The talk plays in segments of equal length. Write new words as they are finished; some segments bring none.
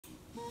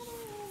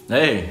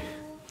Hey!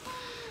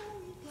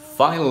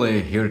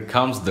 Finally, here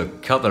comes the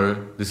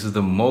cutter. This is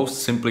the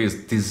most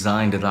simplest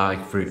design that I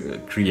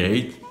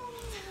create.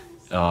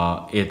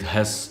 It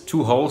has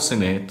two holes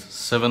in it,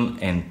 7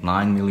 and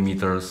 9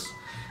 millimeters.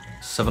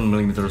 7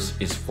 millimeters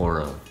is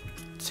for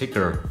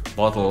thicker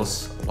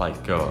bottles,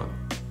 like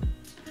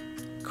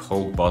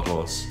Coke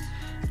bottles,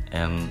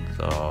 and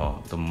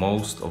the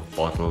most of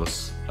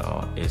bottles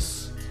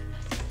is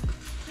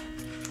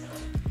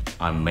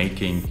I'm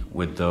making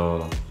with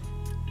the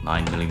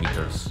 9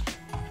 millimeters.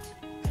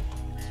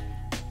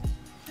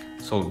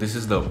 So this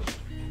is the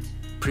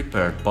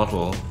prepared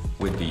bottle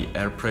with the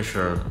air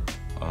pressure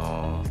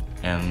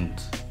and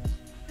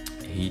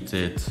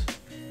heated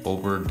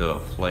over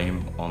the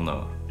flame on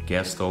a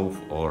gas stove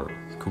or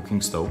cooking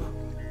stove.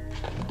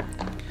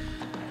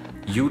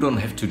 You don't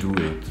have to do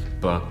it,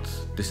 but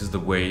this is the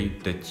way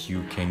that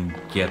you can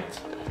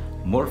get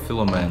more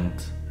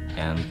filament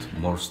and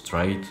more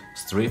straight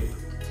strip,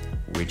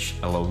 which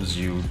allows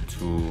you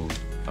to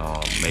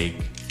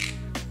make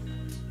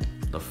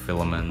the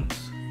filament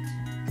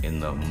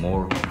in a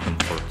more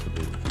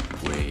comfortable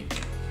way.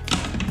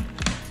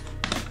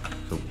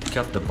 So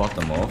cut the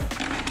bottom off,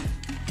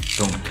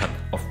 don't cut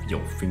off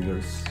your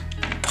fingers,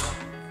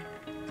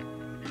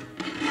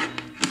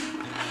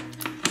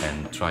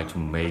 and try to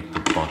make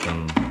the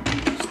bottom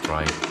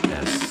straight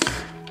as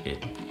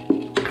it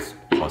is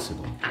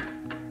possible.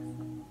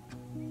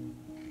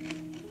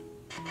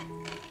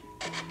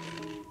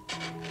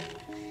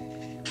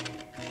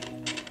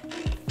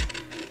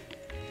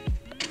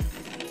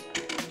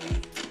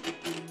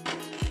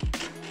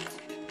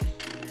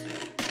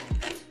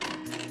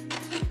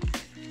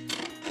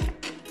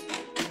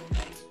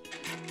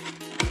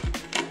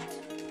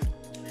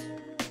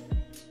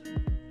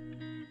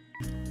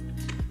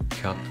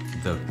 Cut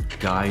the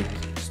guide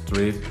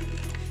strip,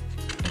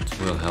 it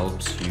will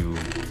help you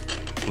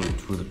pull it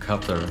through the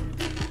cutter.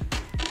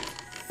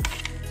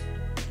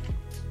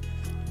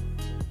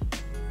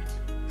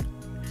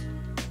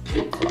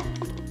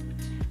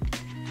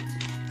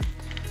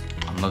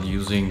 I'm not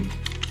using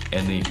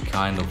any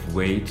kind of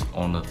weight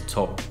on the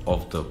top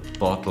of the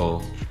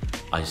bottle.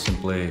 I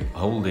simply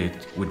hold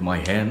it with my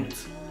hand,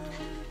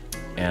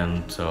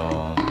 and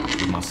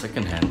with my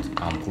second hand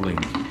I'm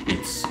pulling.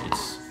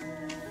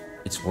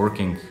 It's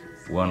working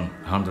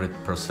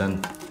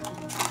 100%.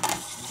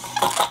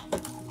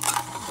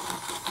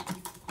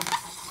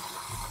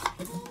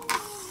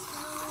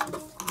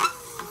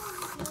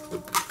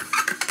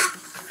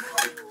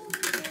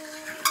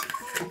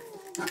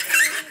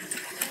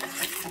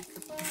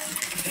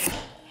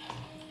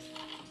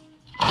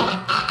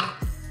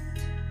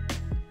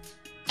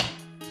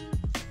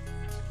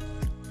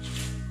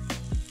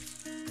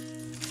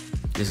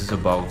 This is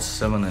about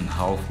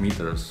 7.5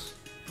 meters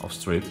of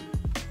strip,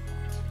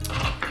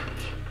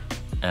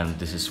 and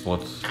this is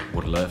what's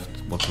left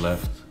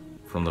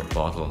from the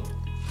bottle.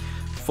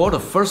 For the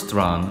first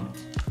run,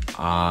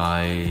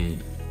 I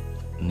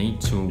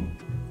need to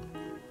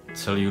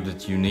tell you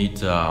that you need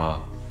to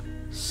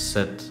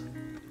set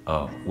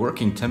a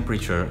working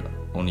temperature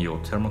on your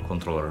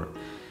thermocontroller.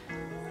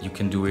 You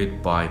can do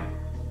it by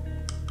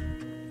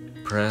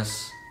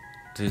press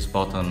this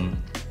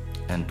button,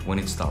 and when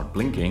it starts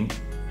blinking,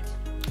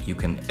 you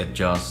can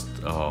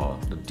adjust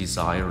the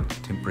desired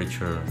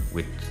temperature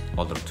with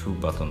other two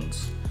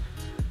buttons.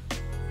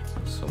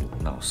 So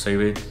now save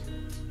it,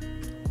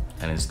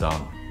 and it's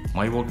done.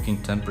 My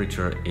working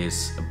temperature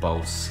is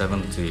about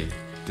 70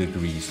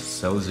 degrees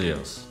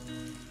Celsius.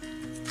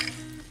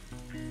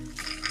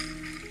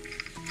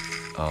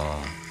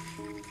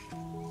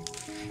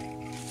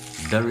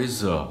 There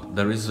is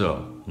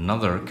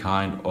another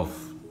kind of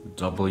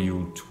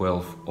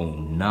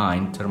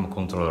W1209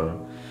 thermocontroller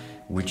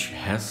which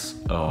has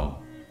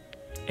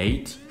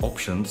 8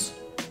 options,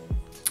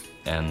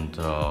 and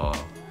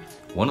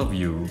one of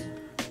you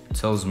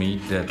tells me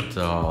that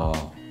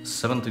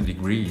 70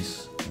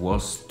 degrees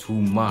was too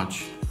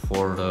much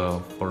for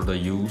the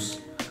use,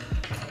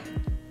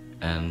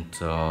 and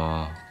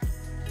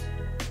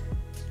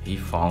he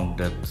found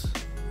that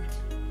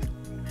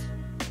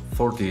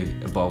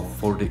about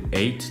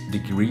 48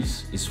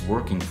 degrees is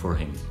working for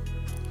him.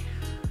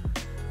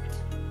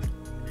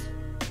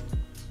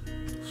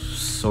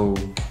 So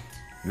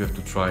you have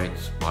to try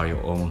it by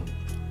your own.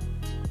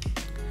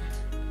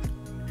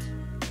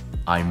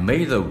 I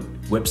made a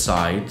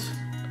website,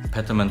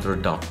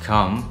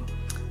 Petamentor.com,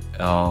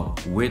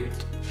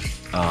 with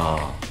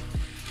a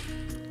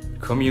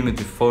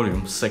community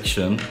forum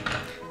section,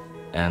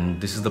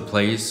 and this is the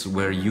place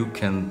where you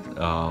can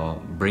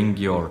bring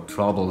your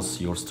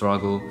troubles, your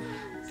struggle,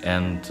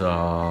 and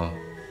I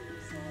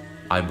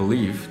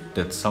believe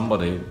that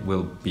somebody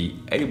will be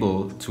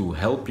able to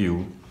help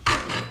you,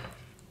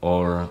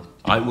 or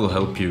I will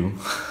help you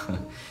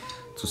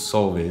to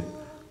solve it,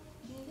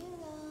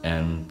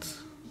 and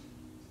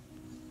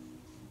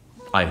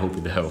I hope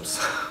it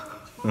helps.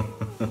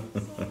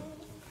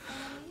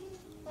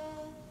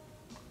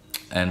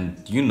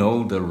 And you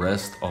know the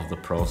rest of the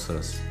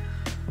process.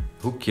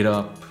 Hook it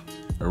up,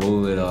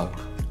 roll it up,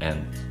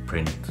 and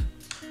print it.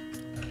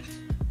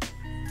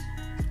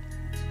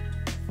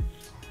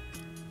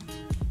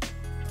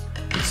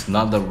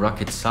 not a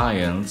rocket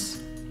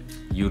science.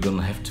 You don't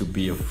have to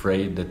be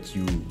afraid that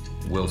you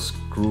will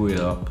screw it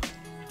up.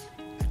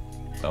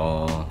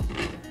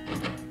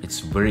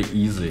 It's very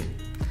easy,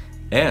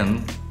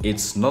 and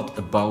it's not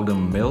about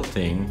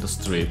melting the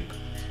strip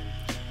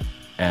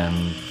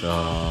and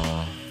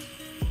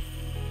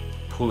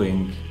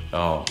pulling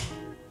a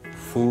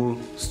full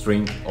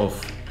string of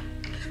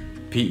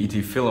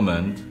PET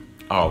filament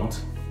out.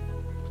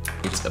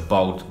 It's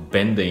about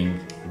bending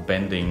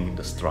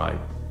the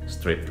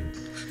strip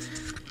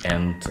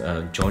and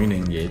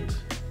joining it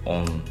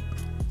on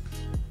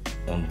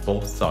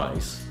both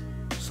sides.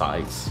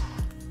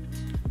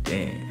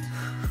 Damn.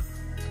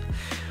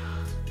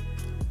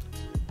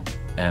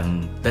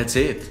 And that's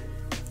it.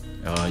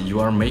 You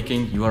are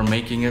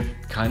making a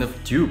kind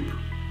of tube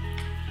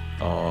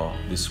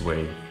this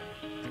way,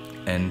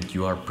 and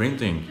you are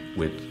printing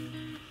with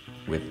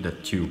the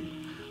tube.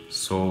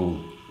 So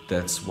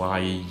that's why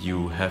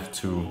you have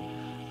to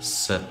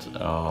set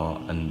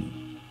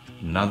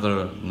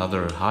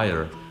another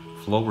higher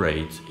flow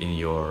rate in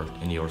your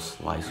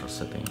slicer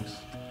settings.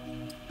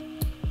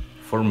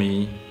 For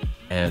me,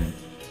 and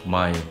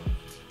my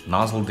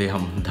nozzle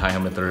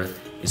diameter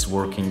is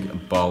working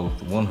about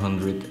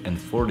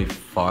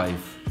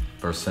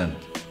 145%.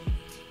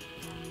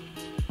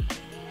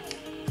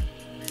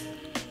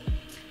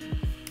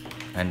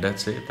 And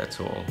that's it, that's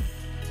all.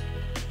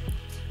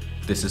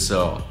 This is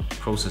a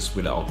process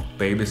without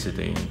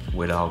babysitting,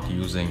 without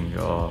using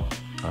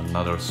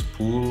another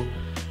spool,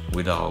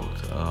 without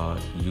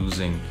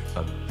using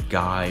a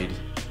guide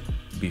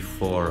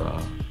before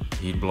a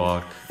heat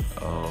block.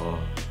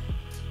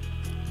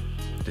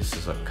 This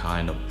is a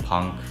kind of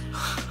punk,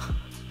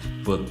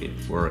 but it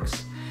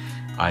works.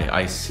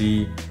 I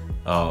see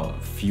a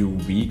few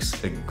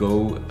weeks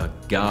ago a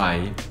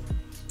guy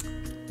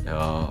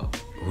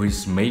who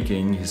is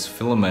making his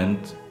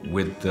filament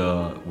with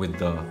the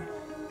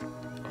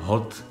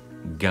hot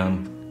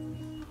gun,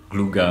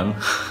 glue gun,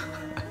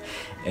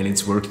 and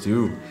it's worked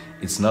too.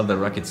 It's not the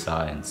rocket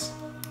science.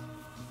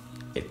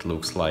 It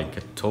looks like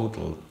a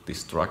total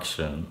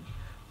destruction,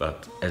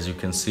 but as you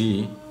can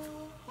see,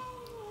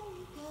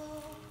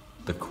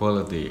 the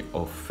quality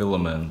of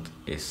filament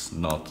is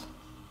not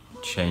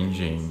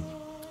changing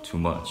too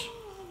much.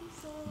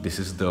 This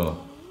is the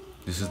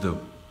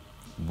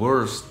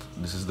worst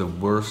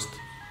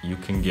you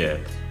can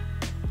get,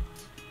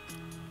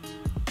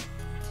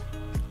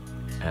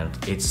 and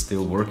it's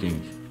still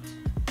working.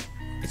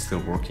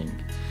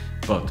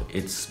 But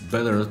it's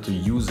better to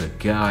use a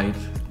guide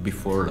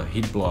before the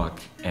heat block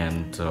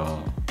and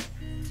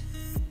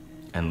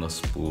a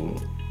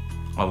spool.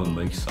 I will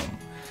make some.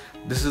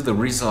 This is the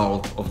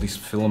result of this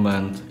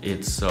filament.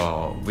 It's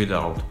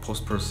without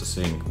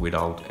post-processing,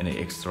 without any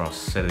extra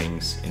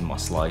settings in my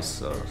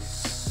slicer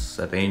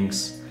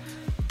settings.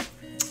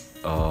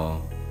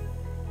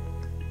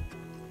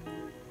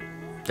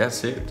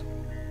 That's it.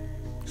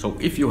 So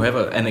if you have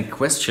any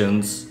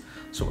questions,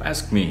 so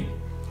ask me,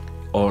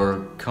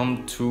 or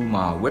come to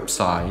my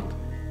website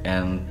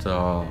and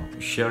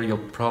share your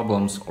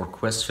problems or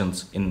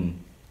questions in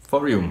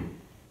forum.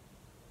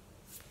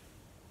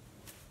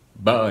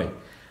 Bye.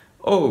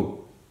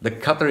 Oh, the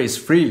cutter is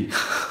free.